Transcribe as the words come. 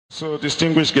So,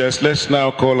 distinguished guests, let's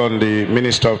now call on the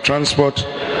Minister of Transport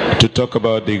to talk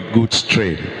about the goods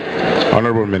trade.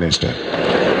 Honorable Minister.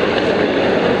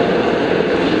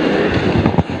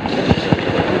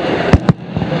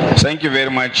 Thank you very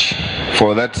much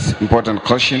for that important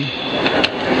question.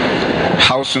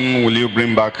 How soon will you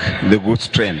bring back the goods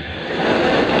train?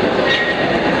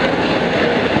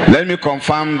 Let me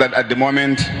confirm that at the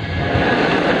moment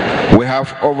we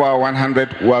have over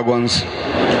 100 wagons,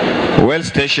 well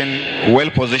stationed, well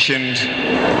positioned,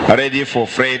 ready for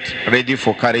freight, ready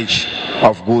for carriage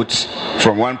of goods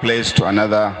from one place to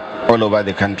another all over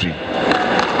the country.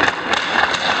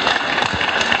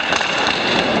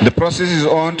 The process is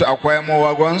on to acquire more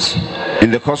wagons in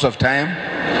the course of time,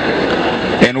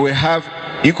 and we have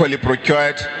equally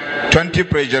procured 20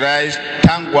 pressurized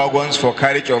tank wagons for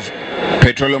carriage of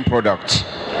petroleum products.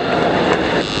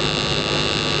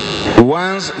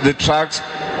 Once the trucks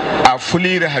are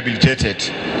fully rehabilitated,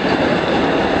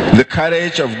 the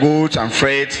carriage of goods and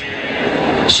freight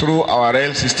through our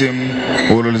rail system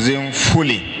will resume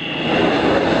fully.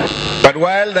 But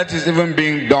while that is even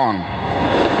being done,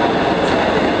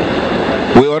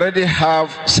 we already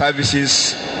have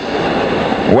services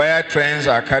where trains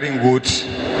are carrying goods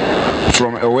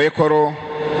from Kwara,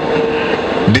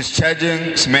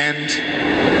 discharging cement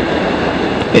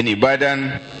in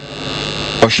Ibadan,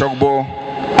 Oshogbo,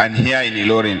 and here in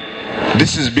Ilorin.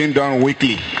 This is being done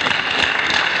weekly.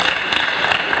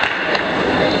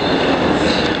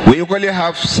 We equally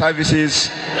have services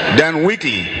done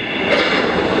weekly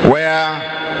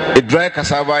where a dry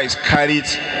cassava is carried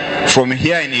from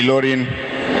here in Ilorin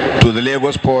to the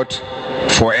Lagos port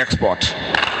for export.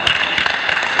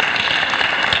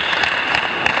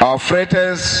 Our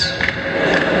freighters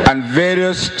and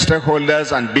various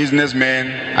stakeholders and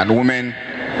businessmen and women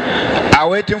are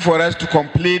waiting for us to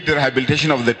complete the rehabilitation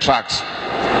of the tracks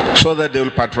so that they will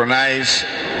patronize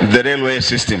the railway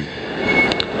system.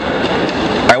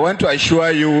 I want to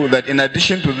assure you that in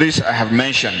addition to this I have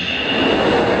mentioned,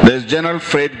 there is general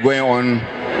freight going on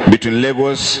between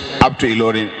Lagos up to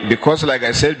Ilorin, because like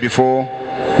I said before,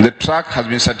 the track has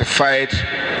been certified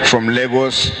from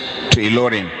Lagos to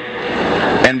Ilorin.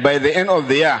 And by the end of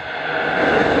the year,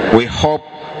 we hope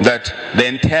that the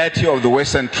entirety of the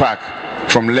western track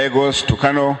from Lagos to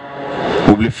Kano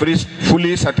will be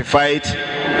fully certified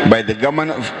by the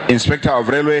Government Inspector of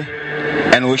Railway,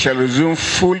 and we shall resume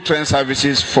full train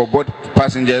services for both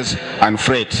passengers and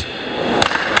freight.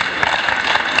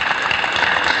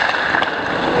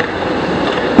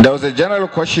 There was a general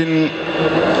question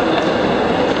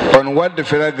on what the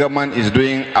federal government is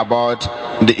doing about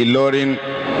the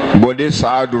Ilorin-Bode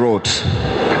Saad Road.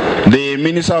 The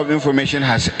Minister of Information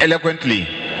has eloquently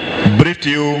briefed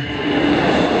you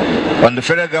on the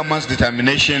federal government's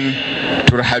determination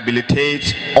to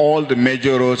rehabilitate all the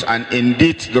major roads and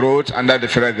indeed the roads under the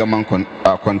federal government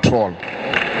control.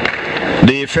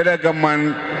 The federal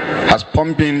government has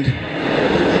pumped in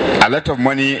a lot of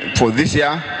money for this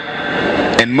year,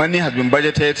 and money has been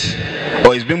budgeted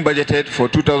or is being budgeted for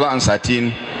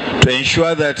 2013 to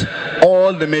ensure that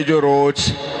all the major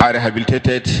roads are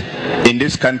rehabilitated in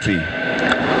this country.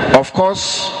 Of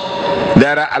course,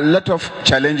 there are a lot of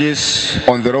challenges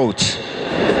on the roads.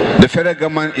 The federal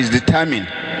government is determined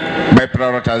by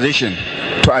prioritization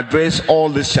to address all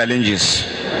these challenges.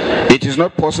 It is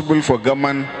not possible for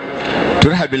government to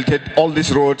rehabilitate all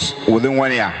these roads within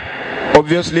 1 year.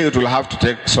 Obviously, it will have to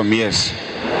take some years.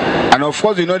 And of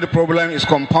course, you know, the problem is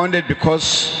compounded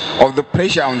because of the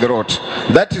pressure on the road.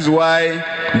 That is why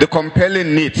the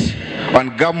compelling need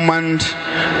on government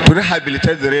to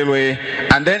rehabilitate the railway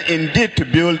and then indeed to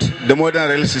build the modern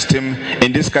rail system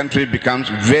in this country becomes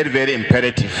very, very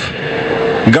imperative.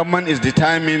 Government is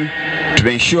determined to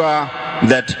ensure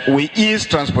that we ease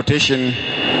transportation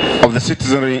of the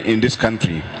citizenry in this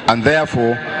country, and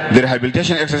therefore the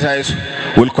rehabilitation exercise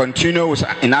will continue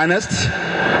in earnest.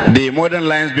 The modern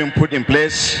lines being put in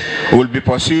place will be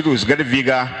pursued with great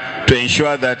vigor to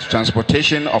ensure that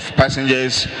transportation of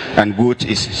passengers and goods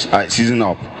is seasoned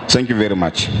up. Thank you very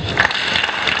much.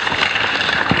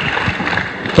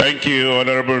 Thank you,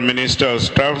 Honorable Minister of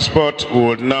Transport. We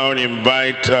would now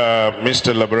invite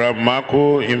Mr. Labaran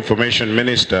Maku, Information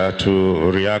Minister,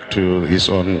 to react to his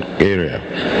own area.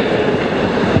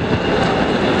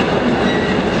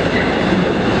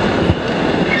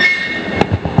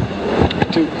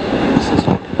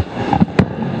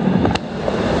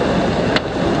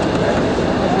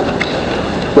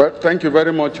 Well, thank you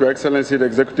very much, Your Excellency, the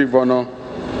Executive Honor,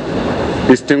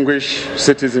 distinguished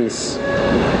citizens.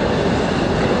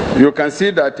 You can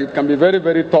see that it can be very,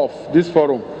 very tough, this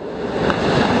forum,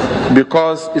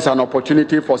 because it's an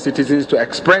opportunity for citizens to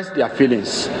express their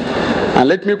feelings. And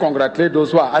let me congratulate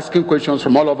those who are asking questions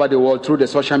from all over the world through the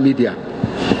social media.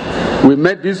 We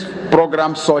made this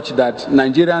program such that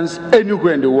Nigerians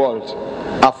anywhere in the world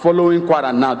are following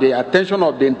Kwara now. The attention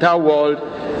of the entire world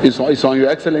is on Your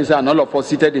Excellency and all of us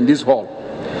seated in this hall.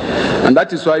 And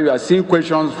that is why we are seeing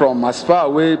questions from as far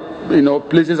away,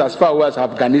 places as far away as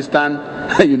Afghanistan,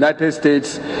 United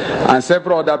States, and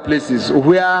several other places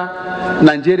where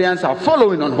Nigerians are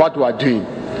following on what we are doing.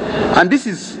 And this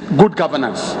is good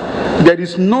governance. There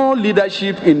is no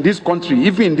leadership in this country,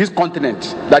 even in this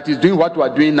continent, that is doing what we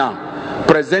are doing now,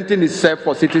 presenting itself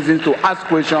for citizens to ask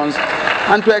questions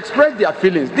and to express their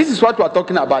feelings. This is what we are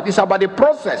talking about. It's about the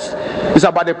process. It's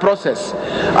about the process.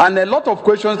 And a lot of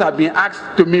questions have been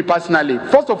asked to me personally.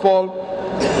 First of all,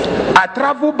 I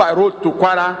traveled by road to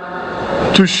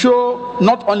Kwara to show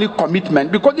not only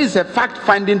commitment, because this is a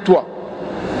fact-finding tour.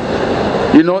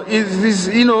 In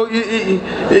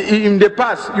the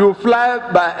past, you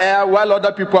fly by air while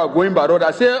other people are going by road.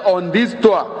 I say on this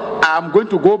tour, I'm going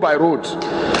to go by road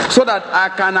so that I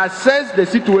can assess the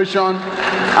situation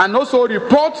and also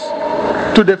report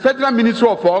to the Federal Ministry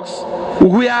of Works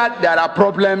where there are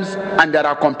problems and there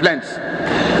are complaints.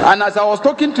 And as I was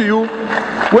talking to you,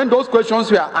 when those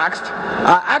questions were asked,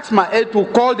 I asked my aide to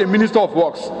call the Minister of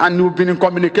Works, and we've been in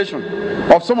communication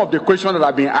of some of the questions that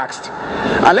are being asked.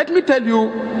 And let me tell you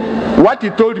what he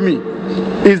told me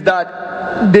is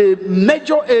that the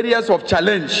major areas of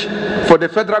challenge for the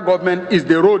federal government is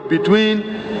the road between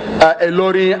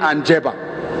Ilorin and Jeba.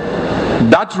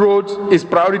 That road is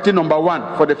priority number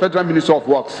 1 for the Federal Ministry of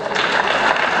Works.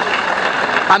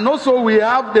 And also we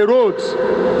have the road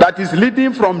that is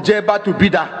leading from Jeba to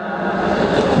Bida.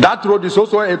 That road is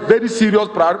also a very serious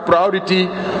priority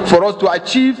for us to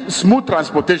achieve smooth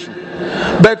transportation.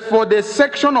 But for the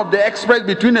section of the express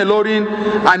between Ilorin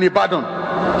and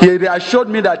Ibadan, he reassured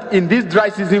me that in this dry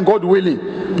season, God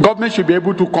willing, government should be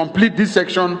able to complete this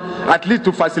section, at least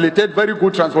to facilitate very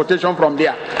good transportation from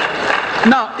there.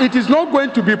 Now, it is not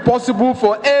going to be possible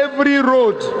for every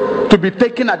road to be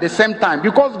taken at the same time,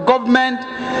 because government,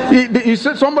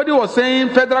 somebody was saying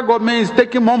federal government is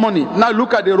taking more money. Now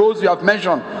look at the roads you have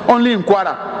mentioned, only in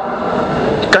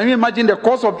Kwara. Can you imagine the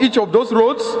cost of each of those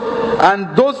roads?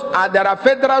 And there are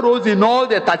federal roads in all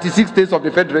the 36 states of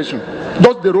the federation.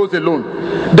 Those the roads alone.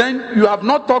 Then you have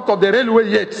not talked of the railway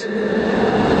yet.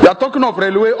 You are talking of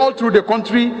railway all through the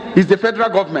country is the federal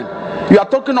government. You are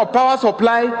talking of power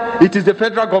supply, it is the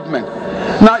federal government.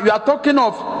 Now you are talking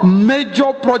of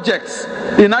major projects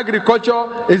in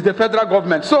agriculture, is the federal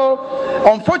government. So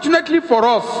unfortunately for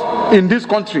us in this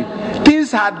country,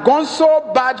 things had gone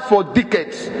so bad for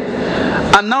decades.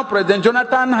 And now President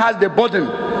Jonathan has the burden,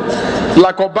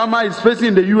 like Obama is facing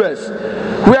in the US,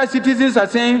 where citizens are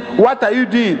saying, what are you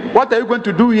doing? What are you going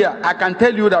to do here? I can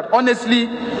tell you that honestly,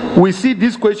 we see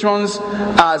these questions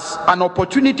as an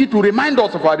opportunity to remind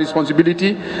us of our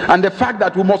responsibility and the fact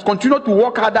that we must continue to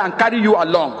work harder and carry you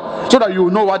along so that you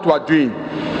know what we are doing.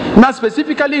 Now,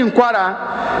 specifically in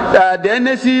Kwara, the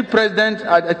NSC president,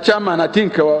 chairman, I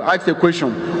think, asked a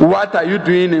question: what are you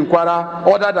doing in Kwara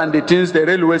other than the things, the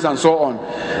railways and so on?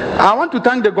 I want to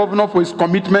thank the governor for his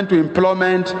commitment to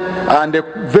employment and the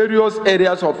various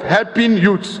areas of helping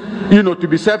youths, to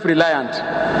be self-reliant.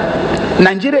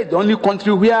 Nigeria is the only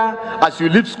country where, as you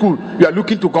leave school, you are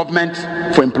looking to government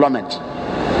for employment.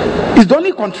 It's the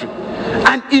only country.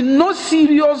 And in no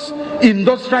serious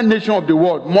industrial nation of the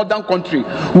world, modern country,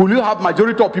 will you have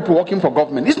majority of people working for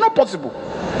government. It's not possible.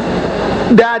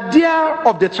 The idea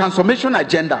of the transformation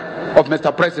agenda of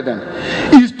Mr. President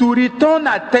is to return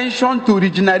attention to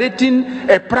regenerating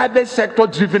a private sector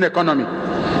driven economy.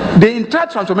 The entire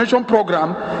transformation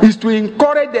program is to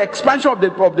encourage the expansion of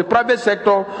the private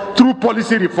sector through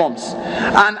policy reforms.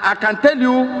 And I can tell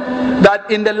you that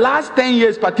in the last 10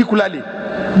 years particularly,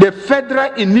 the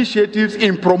federal initiatives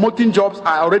in promoting jobs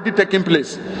are already taking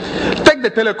place. Take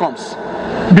the telecoms.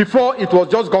 Before, it was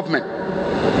just government.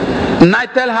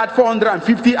 Nitel had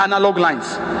 450 analog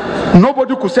lines.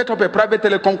 Nobody could set up a private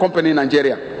telecom company in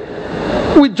Nigeria.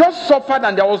 We just suffered,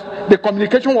 and the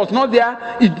communication was not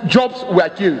there. Jobs were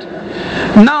killed.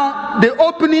 Now, the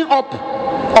opening up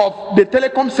of the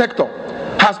telecom sector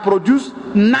has produced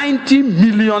 90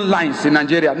 million lines in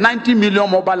Nigeria, 90 million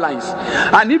mobile lines.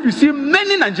 And if you see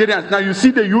many Nigerians, now you see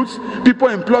the youths, people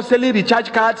employed selling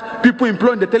recharge cards, people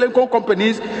employed in the telecom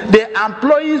companies, they are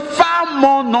employing far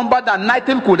more number than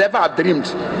Nitel could ever have dreamed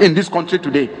in this country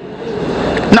today.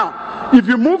 Now, if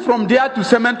you move from there to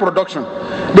cement production,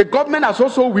 the government has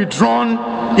also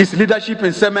withdrawn its leadership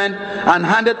in cement and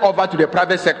handed over to the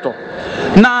private sector.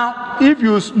 Now, if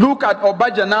you look at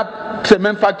Obajana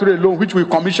cement factory alone, which we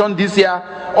commissioned this year,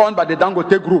 owned by the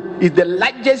Dangote Group, is the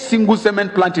largest single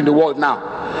cement plant in the world now.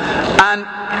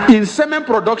 And in cement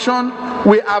production,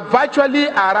 we are virtually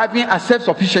arriving at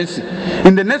self-sufficiency.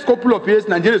 In the next couple of years,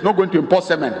 Nigeria is not going to import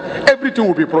cement. Everything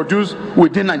will be produced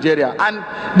within Nigeria. And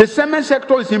the cement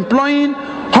sector is employing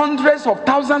hundreds of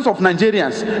thousands of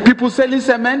Nigerians. People selling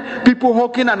cement, people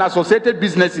hawking and associated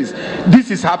businesses. This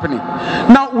is happening.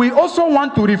 Now, we also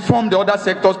want to reform the other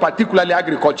sectors, particularly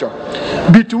agriculture.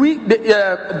 Between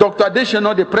Dr.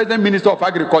 Adesina, the President Minister of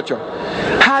Agriculture,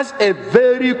 has a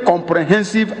very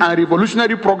comprehensive and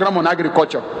revolutionary program on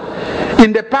agriculture.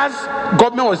 In the past,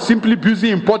 government was simply busy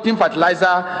importing fertilizer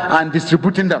and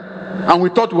distributing them, and we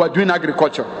thought we were doing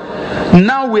agriculture.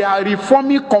 Now we are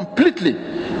reforming completely.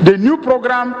 The new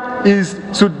program is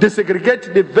to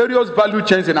desegregate the various value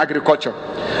chains in agriculture.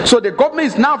 So the government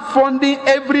is now funding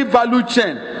every value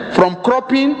chain, from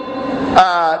cropping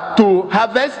to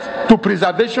harvest, to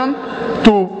preservation,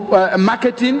 to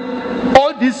marketing,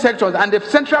 all these sectors. And the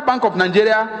Central Bank of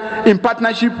Nigeria, in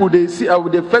partnership with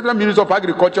the Federal Ministry of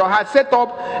Agriculture, has set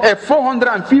up a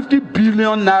 450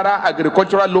 billion naira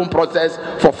agricultural loan process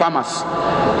for farmers.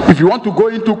 If you want to go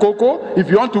into cocoa, if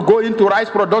you want to go into rice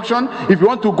production, if you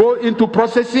want to go into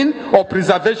processing or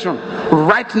preservation,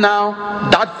 right now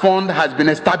that fund has been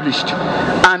established.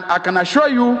 And I can assure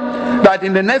you that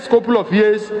in the next couple of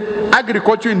years,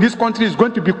 agriculture in this country is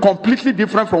going to be completely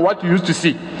different from what you used to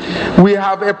see. We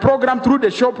have a program through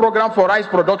the SHOW program for rice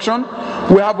production.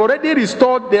 We have already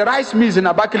restored the rice mills in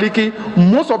Abakaliki.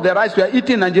 Most of the rice we are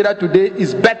eating in Nigeria today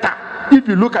is better. If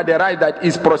you look at the rice that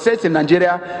is processed in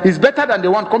Nigeria, it's better than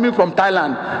the one coming from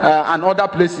Thailand and other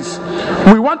places.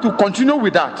 We want to continue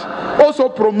with that. Also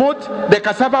promote the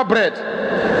cassava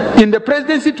bread. In the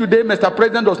presidency today, Mr.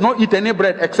 President does not eat any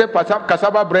bread except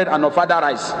cassava bread and ofada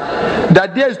rice. The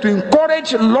idea is to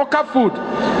encourage local food,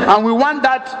 and we want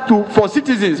that for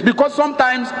citizens, because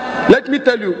sometimes, let me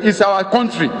tell you, it's our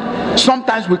country.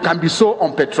 Sometimes we can be so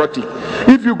unpatriotic.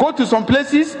 If you go to some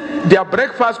places, their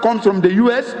breakfast comes from the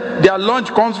US, their lunch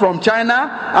comes from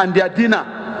China, and their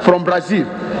dinner from Brazil.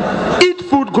 Eat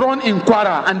food grown in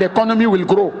Kwara and the economy will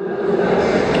grow.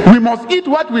 We must eat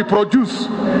what we produce.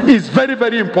 Is very,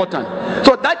 very important.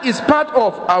 So that is part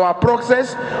of our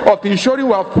process of ensuring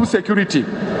we have food security.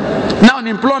 Now, in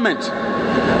employment,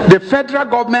 the federal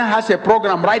government has a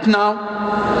program right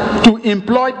now to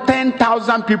employ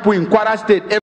 10,000 people in Kwara State